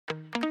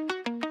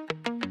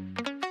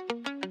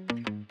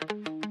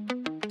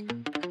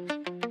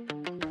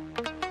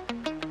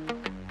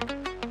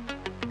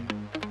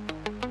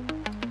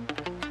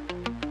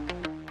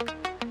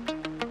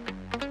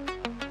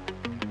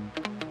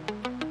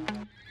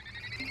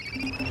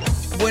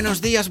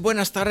Buenos días,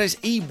 buenas tardes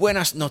y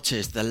buenas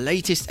noches. The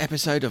latest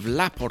episode of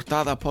La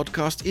Portada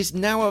podcast is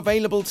now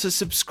available to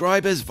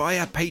subscribers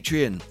via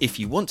Patreon. If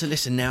you want to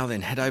listen now,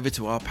 then head over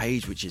to our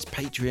page, which is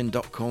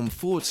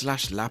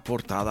patreon.com/La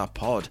Portada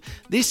pod.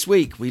 This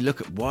week, we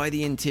look at why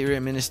the Interior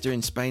Minister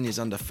in Spain is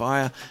under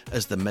fire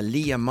as the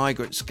Melilla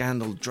migrant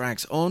scandal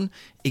drags on,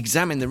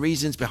 examine the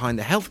reasons behind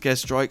the healthcare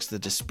strikes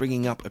that are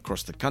springing up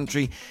across the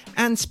country,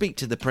 and speak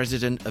to the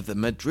president of the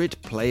Madrid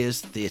Players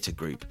Theatre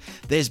Group.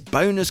 There's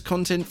bonus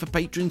content for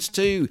patrons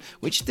too,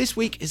 which this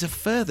week is a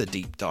further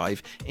deep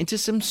dive into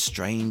some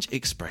strange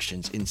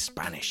expressions in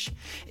Spanish.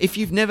 If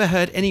you've never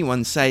heard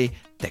anyone say,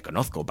 "Te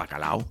conozco,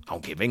 bacalao,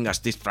 aunque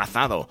vengas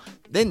disfrazado,"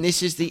 then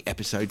this is the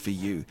episode for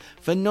you.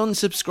 For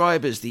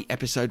non-subscribers, the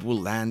episode will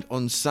land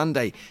on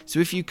Sunday, so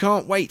if you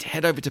can't wait,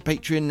 head over to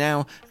Patreon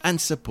now and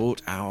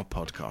support our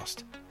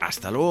podcast.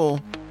 Hasta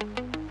luego!